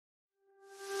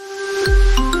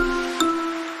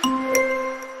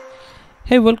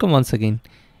Hey, welcome once again.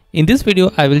 In this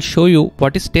video, I will show you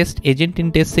what is TestAgent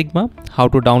in TestSigma, how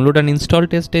to download and install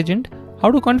TestAgent,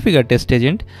 how to configure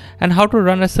TestAgent, and how to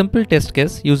run a simple test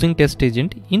case using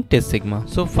TestAgent in TestSigma.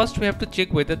 So first we have to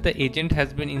check whether the agent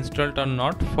has been installed or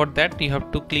not. For that, you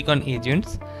have to click on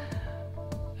agents.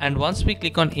 And once we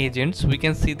click on agents, we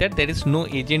can see that there is no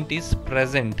agent is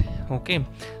present. Okay,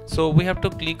 so we have to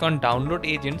click on download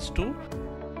agents to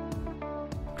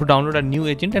download a new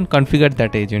agent and configure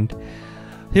that agent.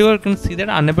 Here you can see that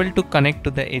unable to connect to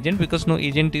the agent because no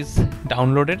agent is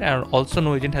downloaded and also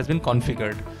no agent has been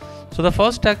configured. So the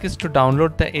first task is to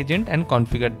download the agent and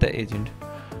configure the agent.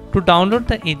 To download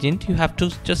the agent, you have to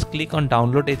just click on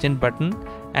download agent button,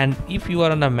 and if you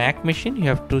are on a Mac machine, you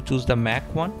have to choose the Mac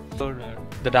one. So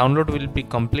the download will be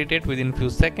completed within few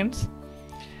seconds.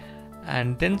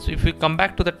 And then if you come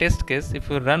back to the test case, if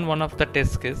you run one of the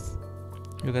test case,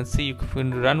 you can see if you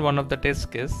run one of the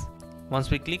test case. Once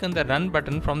we click on the run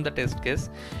button from the test case,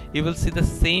 you will see the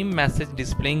same message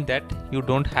displaying that you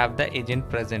don't have the agent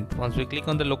present. Once we click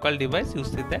on the local device, you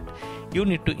see that you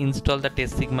need to install the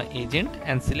TestSigma agent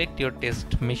and select your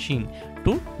test machine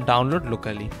to download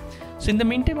locally. So in the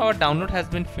meantime, our download has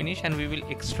been finished and we will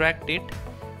extract it.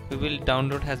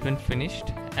 Download has been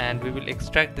finished and we will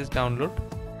extract this download.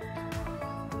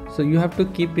 So you have to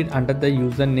keep it under the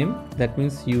username, that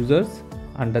means users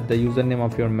under the username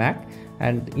of your Mac.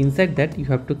 And inside that you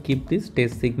have to keep this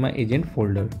TestSigma agent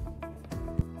folder.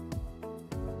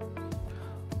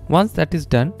 Once that is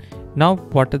done, now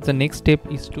what is the next step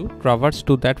is to traverse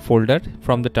to that folder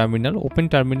from the terminal. Open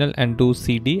terminal and do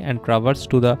cd and traverse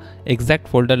to the exact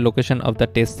folder location of the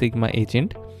TestSigma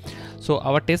agent. So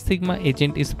our TestSigma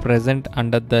agent is present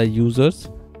under the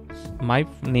users, my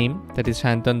name, that is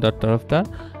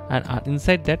Shantan.Taraftar, and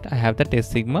inside that I have the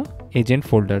TestSigma agent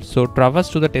folder. So traverse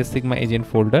to the TestSigma agent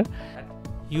folder.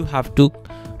 You have to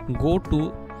go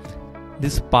to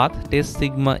this path,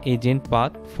 TestSigma agent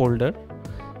path folder.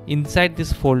 Inside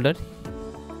this folder,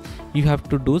 you have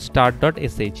to do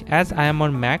start.sh. As I am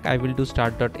on Mac, I will do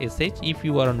start.sh. If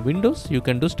you are on Windows, you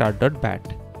can do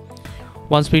start.bat.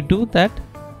 Once we do that,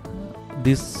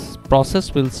 this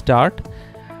process will start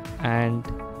and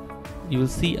you will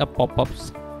see a pop-up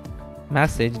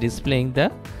message displaying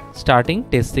the starting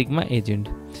TestSigma agent.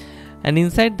 And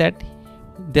inside that,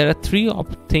 there are three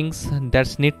things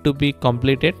that need to be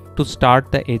completed to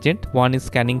start the agent. One is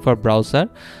scanning for browser.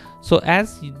 So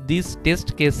as these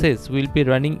test cases will be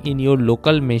running in your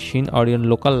local machine or your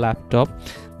local laptop,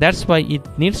 that's why it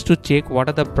needs to check what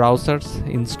are the browsers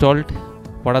installed,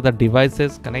 what are the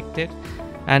devices connected,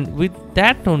 and with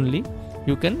that only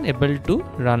you can able to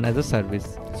run as a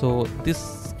service. So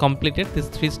this completed, these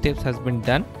three steps has been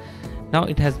done. Now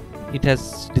it has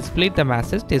displayed the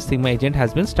message TestSigma agent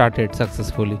has been started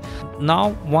successfully. Now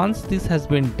once this has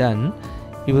been done,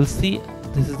 you will see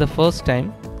this is the first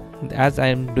time. As I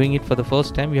am doing it for the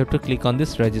first time, you have to click on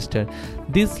this register.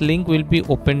 This link will be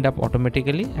opened up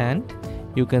automatically and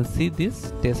you can see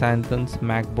this Shantan's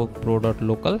MacBook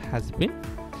Pro.local has been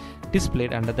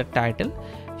displayed under the title.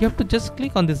 You have to just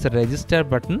click on this register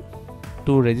button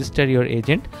to register your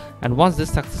agent, and once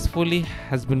this successfully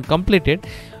has been completed,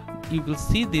 you will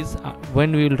see this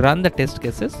when we will run the test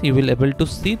cases, you will able to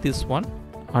see this one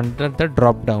under the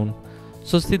drop down.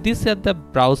 So see, these are the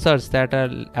browsers that are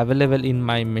available in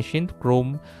my machine: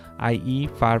 Chrome, IE,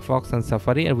 Firefox and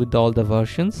Safari, and with all the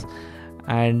versions.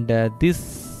 And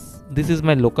this is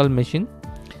my local machine.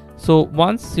 So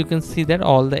once you can see that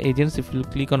all the agents, if you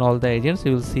click on all the agents,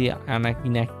 you will see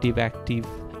inactive, active,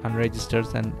 unregistered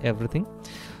and everything.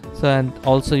 So and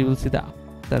also you will see the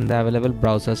available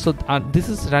browsers. So this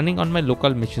is running on my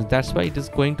local machines, that's why it is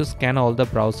going to scan all the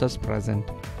browsers present.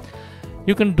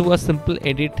 You can do a simple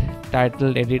edit,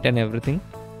 title edit and everything.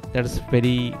 That is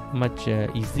very much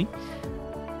easy.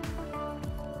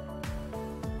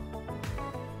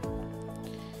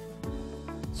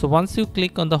 So once you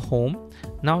click on the home,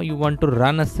 now you want to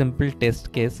run a simple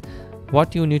test case.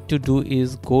 What you need to do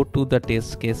is go to the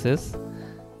test cases,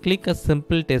 click a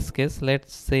simple test case.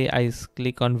 Let's say I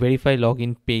click on verify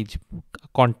login page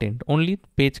content, only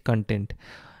page content,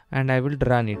 and I will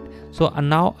run it. So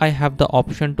now I have the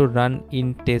option to run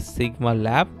in TestSigma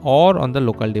lab or on the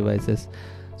local devices.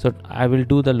 So I will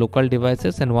do the local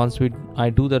devices, and once I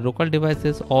do the local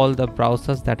devices, all the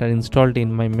browsers that are installed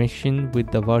in my machine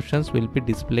with the versions will be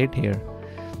displayed here.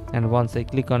 And once I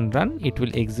click on run, it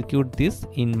will execute this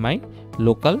in my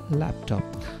local laptop.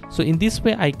 So in this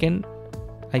way I can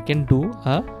do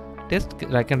a test,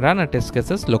 I can run a test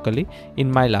cases locally in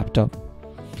my laptop.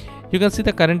 You can see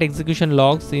the current execution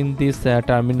logs in this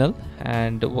terminal,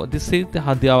 and this is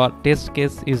how our test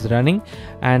case is running,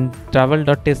 and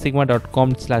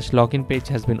travel.testsigma.com/login page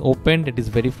has been opened. It is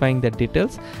verifying the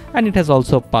details and it has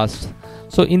also passed.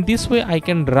 So in this way I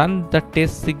can run the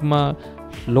TestSigma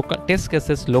local test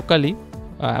cases locally.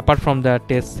 Apart from the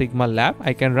TestSigma lab,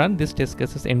 I can run these test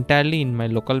cases entirely in my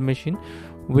local machine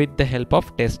with the help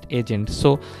of TestAgent.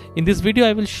 So in this video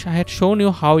I had shown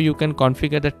you how you can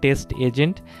configure the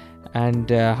TestAgent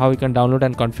and how you can download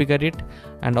and configure it.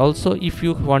 And also, if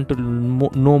you want to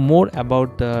know more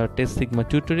about the TestSigma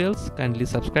tutorials, kindly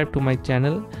subscribe to my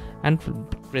channel and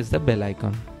press the bell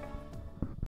icon.